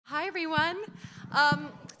everyone.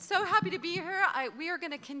 So happy to be here. We are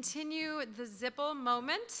going to continue the Zippel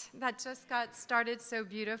moment that just got started so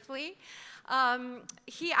beautifully.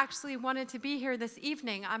 He actually wanted to be here this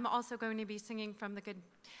evening. I'm also going to be singing from The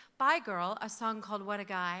Goodbye Girl, a song called What a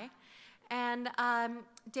Guy. And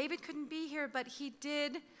David couldn't be here, but he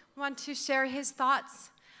did want to share his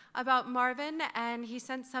thoughts about Marvin, and he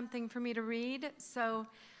sent something for me to read. So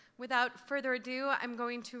without further ado, I'm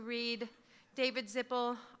going to read David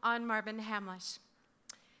Zippel on Marvin Hamlisch.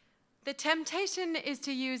 The temptation is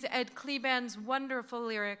to use Ed Kleban's wonderful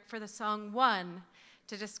lyric for the song One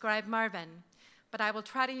to describe Marvin, but I will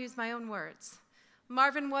try to use my own words.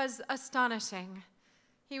 Marvin was astonishing.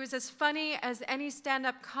 He was as funny as any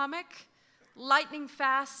stand-up comic, lightning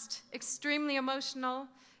fast, extremely emotional,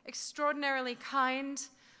 extraordinarily kind,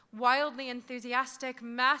 wildly enthusiastic,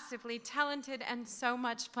 massively talented, and so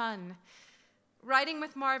much fun. Writing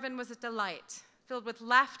with Marvin was a delight, filled with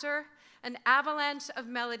laughter, an avalanche of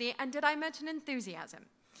melody, and did I mention enthusiasm?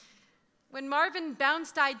 When Marvin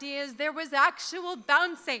bounced ideas, there was actual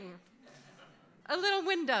bouncing. A little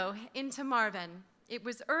window into Marvin. It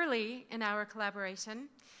was early in our collaboration.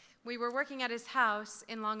 We were working at his house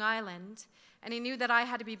in Long Island, and he knew that I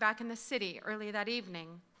had to be back in the city early that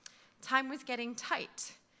evening. Time was getting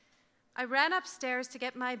tight. I ran upstairs to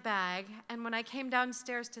get my bag, and when I came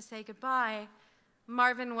downstairs to say goodbye,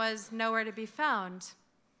 Marvin was nowhere to be found.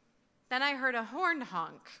 Then I heard a horn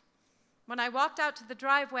honk. When I walked out to the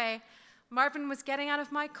driveway, Marvin was getting out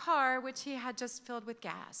of my car, which he had just filled with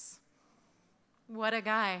gas. What a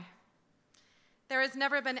guy. There has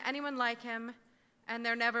never been anyone like him, and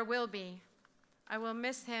there never will be. I will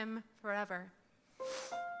miss him forever.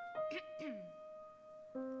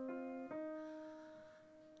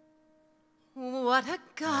 What a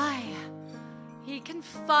guy. He can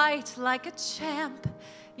fight like a champ.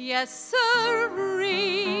 Yes,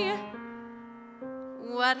 sirree.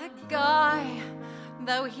 What a guy.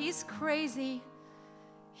 Though he's crazy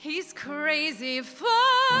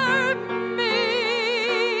for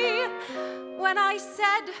me. When I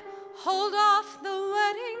said, hold off the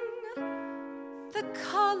wedding, the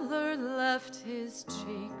color left his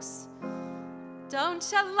cheeks.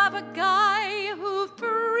 Don't you love a guy who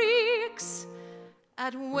freaks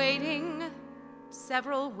at waiting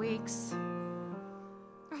several weeks?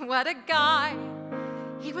 What a guy.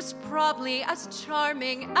 He was probably as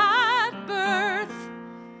charming at birth,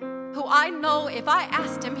 who I know if I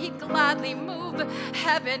asked him, he'd gladly move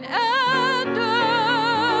heaven and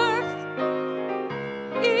earth.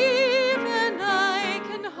 Even I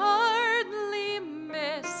can hardly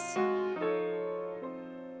miss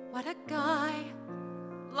what a guy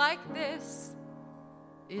like this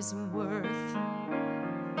is worth.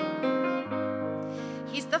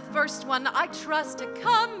 He's the first one I trust to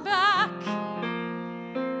come back.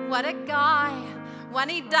 What a guy. When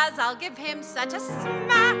he does, I'll give him such a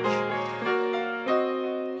smack.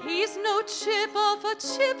 He's no chip off a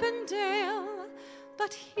Chippendale,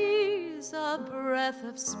 but he's a breath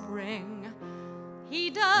of spring. He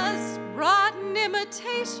does rotten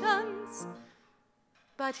imitations,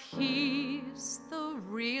 but he's the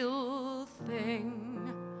real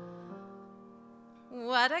thing.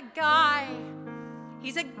 What a guy.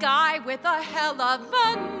 He's a guy with a hell of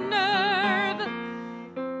a nerve.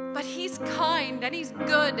 But he's kind and he's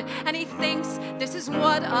good and he thinks this is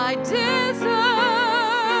what I deserve.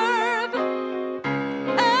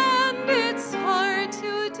 And it's hard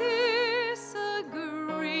to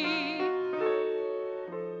disagree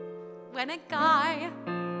when a guy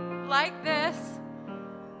like this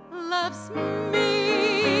loves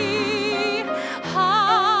me.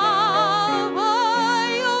 How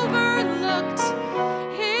I overlooked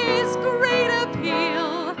his great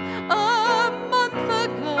appeal a month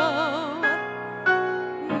ago.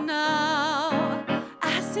 Now,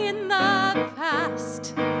 as in the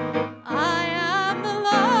past, I am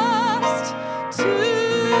lost to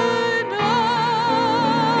know.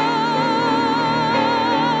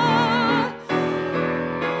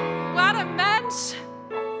 What a mensch!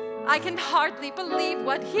 I can hardly believe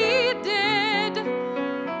what he did.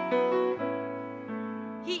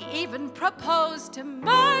 He even proposed to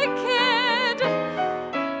my kid.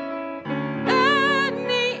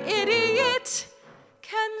 Any idiot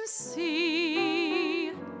can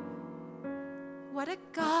see what a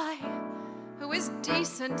guy who is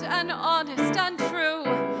decent and honest and true,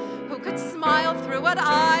 who could smile through what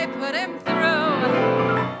I put him through.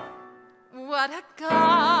 What a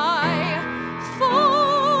guy.